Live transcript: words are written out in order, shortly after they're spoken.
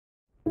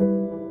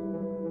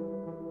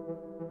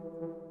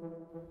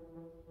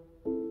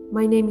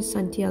"My name is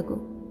Santiago,"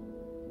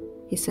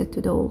 he said to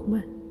the old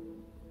man.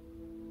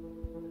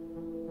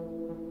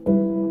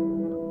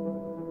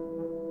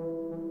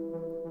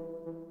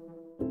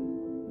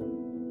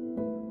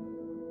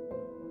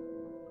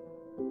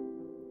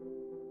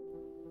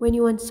 When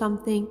you want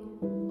something,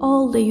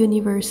 all the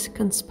universe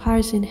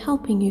conspires in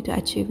helping you to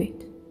achieve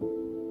it.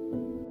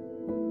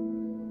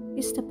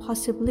 It's the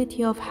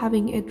possibility of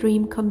having a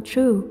dream come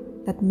true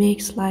that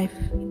makes life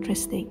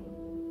interesting.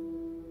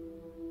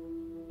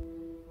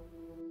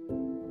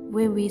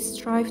 When we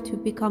strive to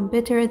become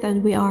better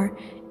than we are,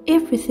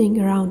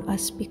 everything around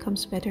us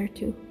becomes better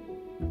too.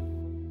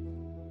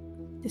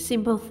 The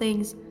simple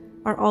things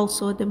are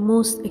also the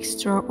most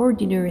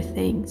extraordinary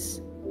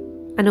things,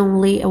 and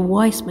only a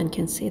wise man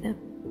can see them.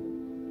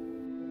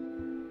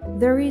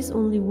 There is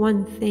only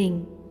one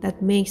thing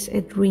that makes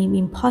a dream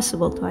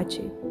impossible to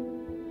achieve: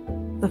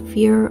 the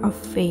fear of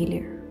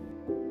failure.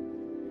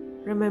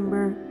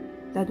 Remember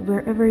that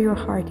wherever your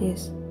heart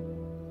is,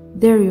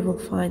 there you will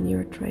find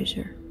your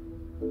treasure.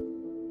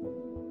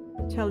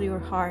 Tell your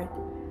heart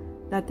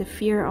that the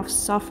fear of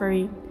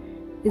suffering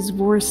is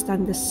worse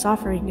than the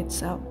suffering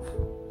itself.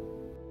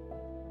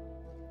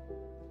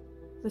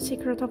 The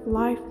secret of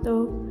life,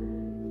 though,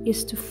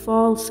 is to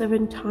fall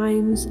 7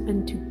 times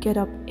and to get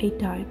up 8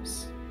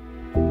 times.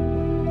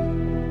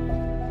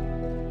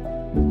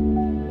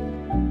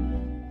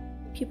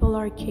 People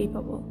are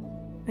capable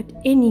at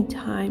any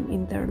time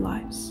in their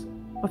lives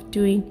of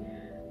doing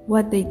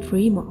what they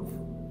dream of.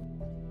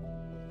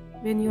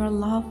 When you are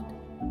loved,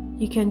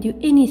 you can do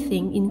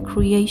anything in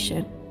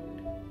creation.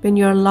 When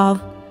you are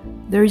loved,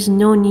 there is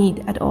no need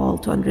at all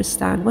to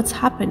understand what's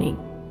happening,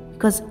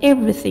 because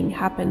everything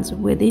happens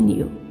within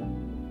you.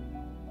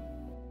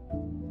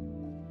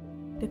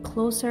 The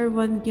closer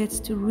one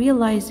gets to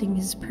realizing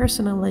his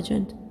personal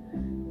legend,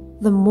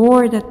 the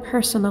more that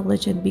personal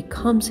legend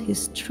becomes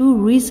his true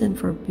reason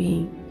for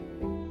being.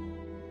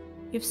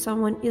 If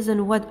someone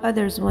isn't what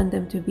others want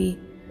them to be,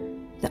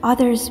 the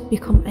others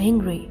become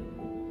angry.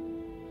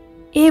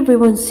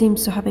 Everyone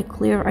seems to have a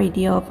clear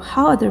idea of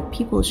how other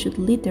people should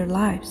lead their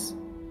lives,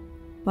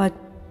 but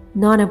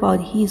none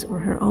about his or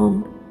her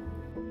own.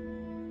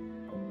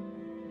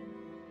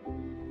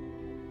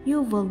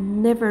 You will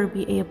never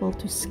be able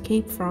to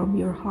escape from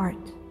your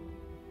heart.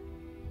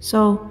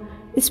 So,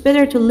 it's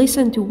better to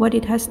listen to what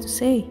it has to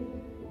say.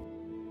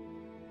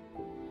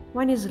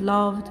 One is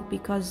loved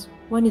because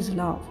one is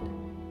loved.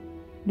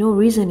 No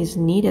reason is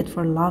needed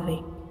for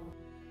loving.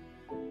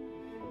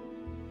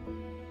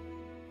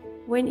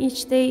 When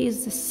each day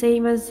is the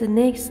same as the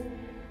next,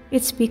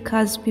 it's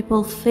because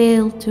people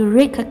fail to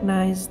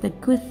recognize the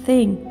good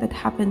thing that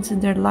happens in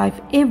their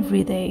life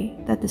every day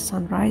that the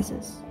sun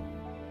rises.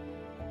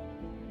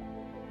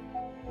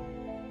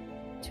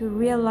 To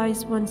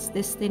realize one's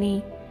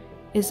destiny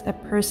is a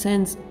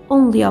person's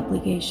only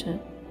obligation.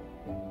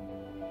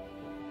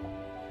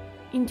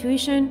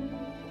 Intuition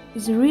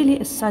is really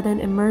a sudden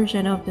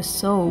immersion of the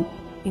soul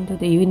into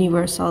the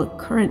universal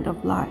current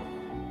of life.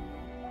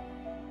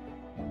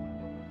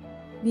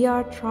 We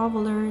are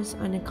travelers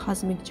on a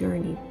cosmic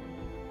journey,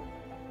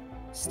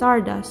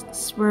 stardust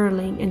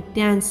swirling and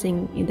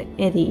dancing in the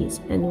eddies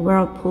and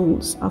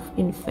whirlpools of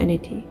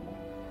infinity.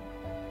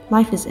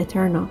 Life is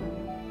eternal.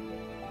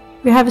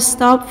 We have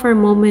stopped for a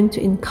moment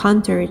to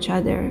encounter each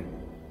other,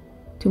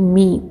 to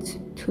meet,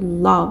 to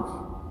love,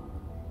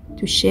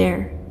 to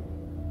share.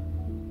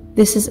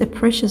 This is a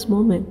precious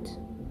moment.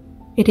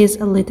 It is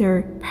a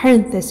little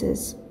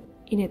parenthesis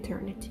in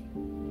eternity.